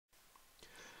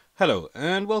Hello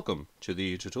and welcome to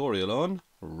the tutorial on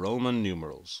Roman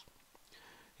numerals.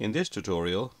 In this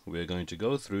tutorial we're going to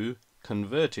go through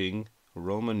converting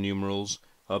Roman numerals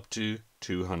up to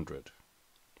 200.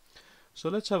 So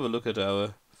let's have a look at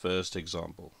our first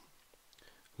example.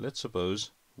 Let's suppose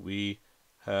we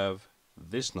have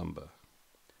this number,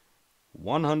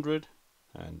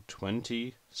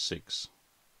 126.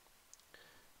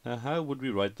 Now how would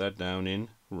we write that down in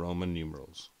Roman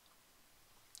numerals?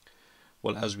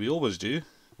 Well, as we always do,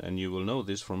 and you will know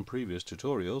this from previous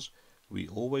tutorials, we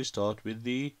always start with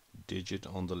the digit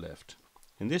on the left.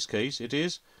 In this case it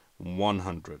is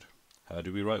 100. How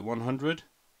do we write 100?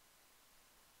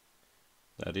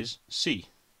 That is C.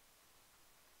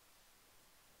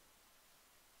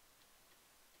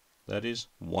 That is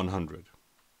 100.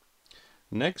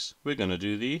 Next we're going to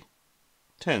do the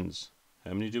tens.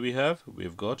 How many do we have?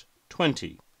 We've got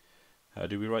 20. How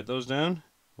do we write those down?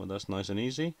 Well, that's nice and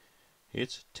easy.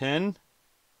 It's 10,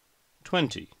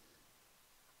 20.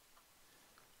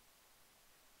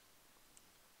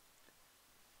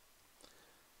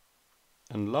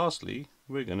 And lastly,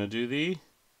 we're going to do the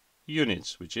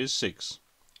units, which is 6.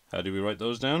 How do we write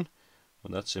those down?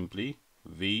 Well, that's simply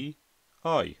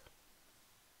VI.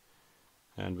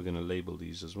 And we're going to label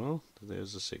these as well.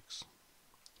 There's a 6.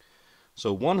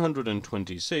 So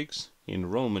 126 in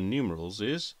Roman numerals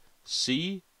is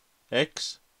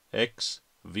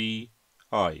CXXVI.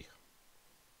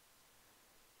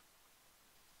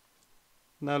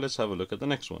 Now let's have a look at the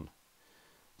next one.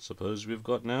 Suppose we've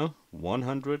got now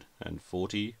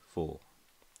 144.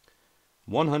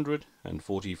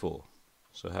 144.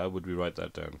 So how would we write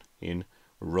that down in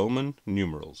Roman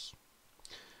numerals?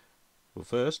 Well,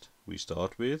 first we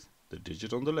start with the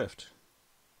digit on the left.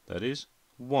 That is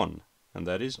 1, and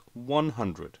that is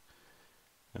 100.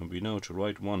 And we know to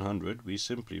write 100 we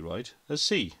simply write a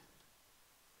C.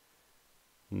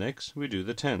 Next we do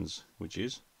the tens, which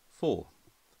is 4.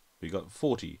 We got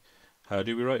 40. How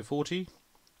do we write 40?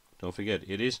 Don't forget,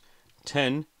 it is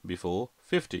 10 before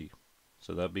 50.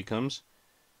 So that becomes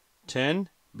 10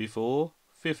 before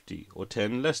 50, or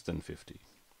 10 less than 50.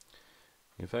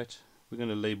 In fact, we're going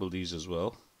to label these as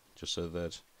well, just so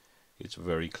that it's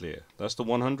very clear. That's the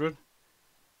 100,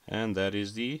 and that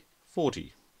is the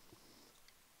 40.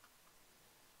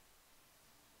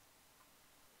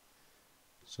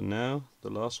 So now the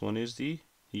last one is the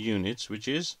units, which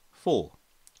is 4.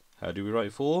 How do we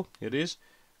write 4? It is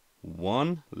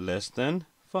 1 less than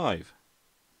 5.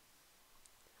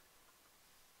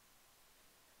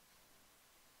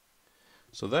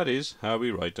 So that is how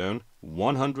we write down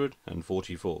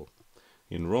 144.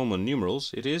 In Roman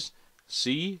numerals it is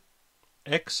CXLIV.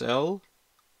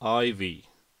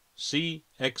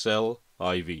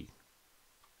 CXLIV.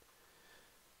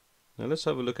 Now let's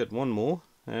have a look at one more,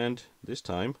 and this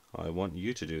time I want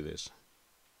you to do this.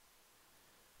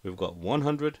 We've got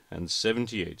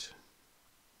 178.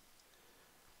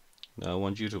 Now I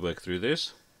want you to work through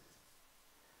this.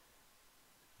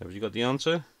 Have you got the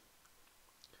answer?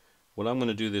 Well, I'm going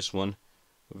to do this one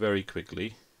very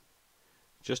quickly,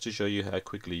 just to show you how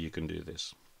quickly you can do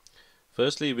this.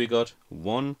 Firstly, we got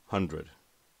 100.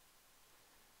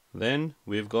 Then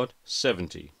we've got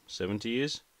 70. 70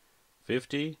 is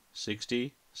 50,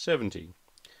 60, 70.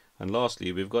 And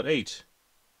lastly, we've got 8.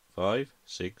 5,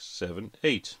 6, 7,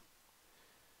 8.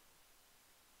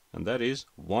 And that is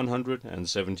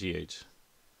 178.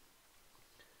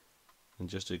 And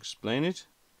just to explain it,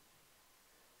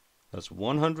 that's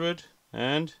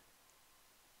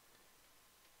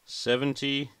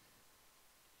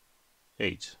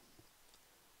 178.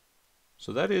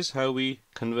 So that is how we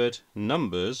convert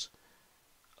numbers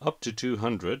up to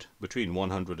 200, between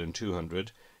 100 and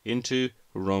 200, into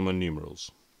Roman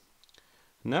numerals.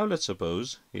 Now let's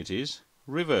suppose it is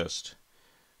reversed.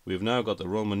 We've now got the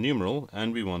Roman numeral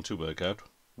and we want to work out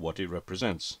what it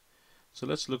represents. So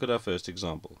let's look at our first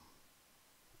example.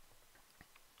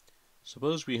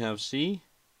 Suppose we have C,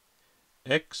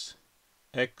 X,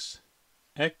 X,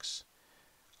 X,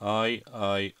 I.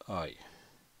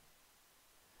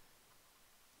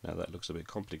 Now that looks a bit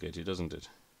complicated, doesn't it?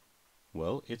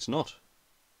 Well, it's not.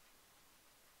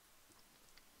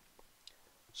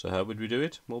 So how would we do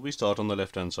it? Well, we start on the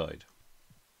left hand side.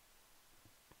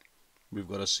 We've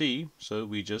got a C, so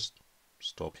we just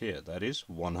stop here. That is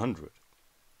 100.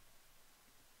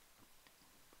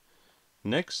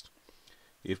 Next,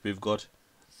 if we've got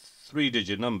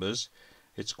 3-digit numbers,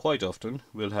 it's quite often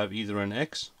we'll have either an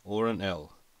X or an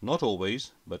L. Not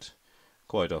always, but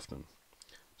quite often.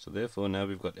 So therefore now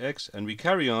we've got X, and we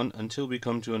carry on until we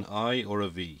come to an I or a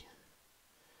V.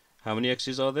 How many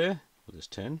X's are there? Well, there's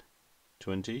 10,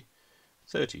 20,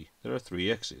 30. There are 3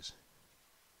 X's.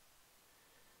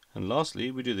 And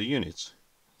lastly, we do the units,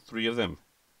 3 of them.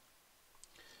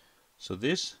 So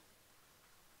this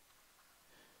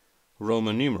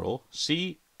Roman numeral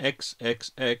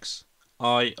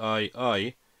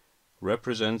CXXXIII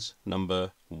represents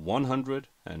number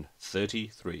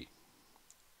 133.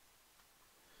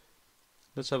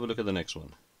 Let's have a look at the next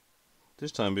one.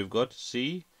 This time we've got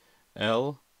CLIX.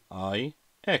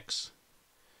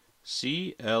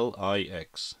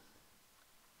 CLIX.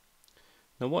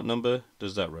 Now what number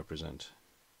does that represent?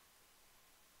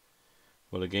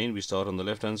 Well, again, we start on the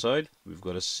left hand side. We've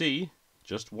got a C,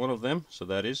 just one of them, so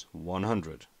that is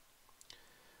 100.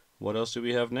 What else do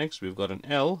we have next? We've got an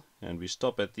L, and we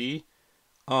stop at the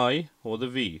I or the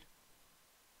V.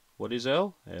 What is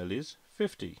L? L is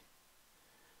 50.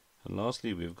 And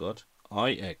lastly, we've got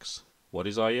IX. What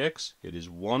is IX? It is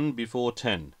 1 before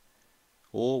 10,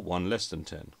 or 1 less than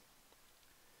 10.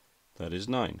 That is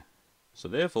 9. So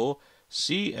therefore,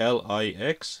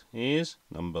 CLIX is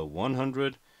number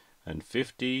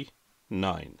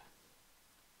 159.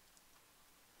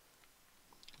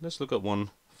 Let's look at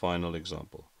one final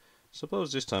example.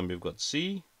 Suppose this time we've got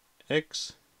CXCV.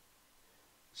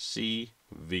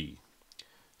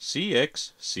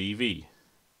 CXCV.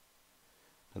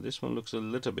 Now this one looks a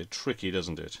little bit tricky,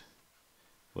 doesn't it?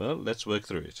 Well, let's work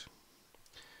through it.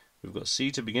 We've got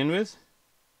C to begin with.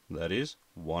 That is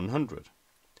 100.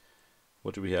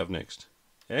 What do we have next?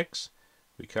 X.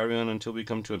 We carry on until we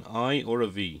come to an I or a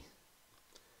V.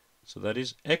 So that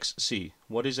is XC.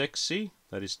 What is XC?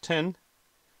 That is 10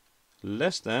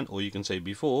 less than, or you can say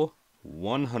before,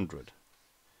 100.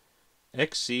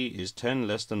 XC is 10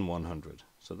 less than 100.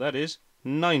 So that is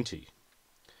 90.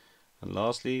 And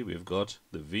lastly, we've got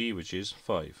the V, which is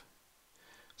 5.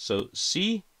 So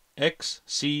CXCV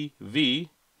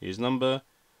is number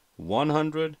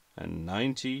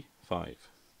 195.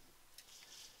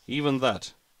 Even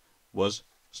that was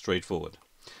straightforward.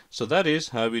 So that is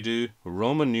how we do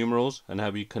Roman numerals and how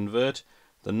we convert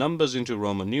the numbers into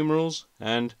Roman numerals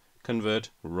and convert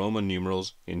Roman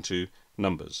numerals into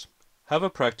numbers. Have a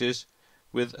practice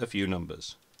with a few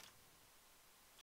numbers.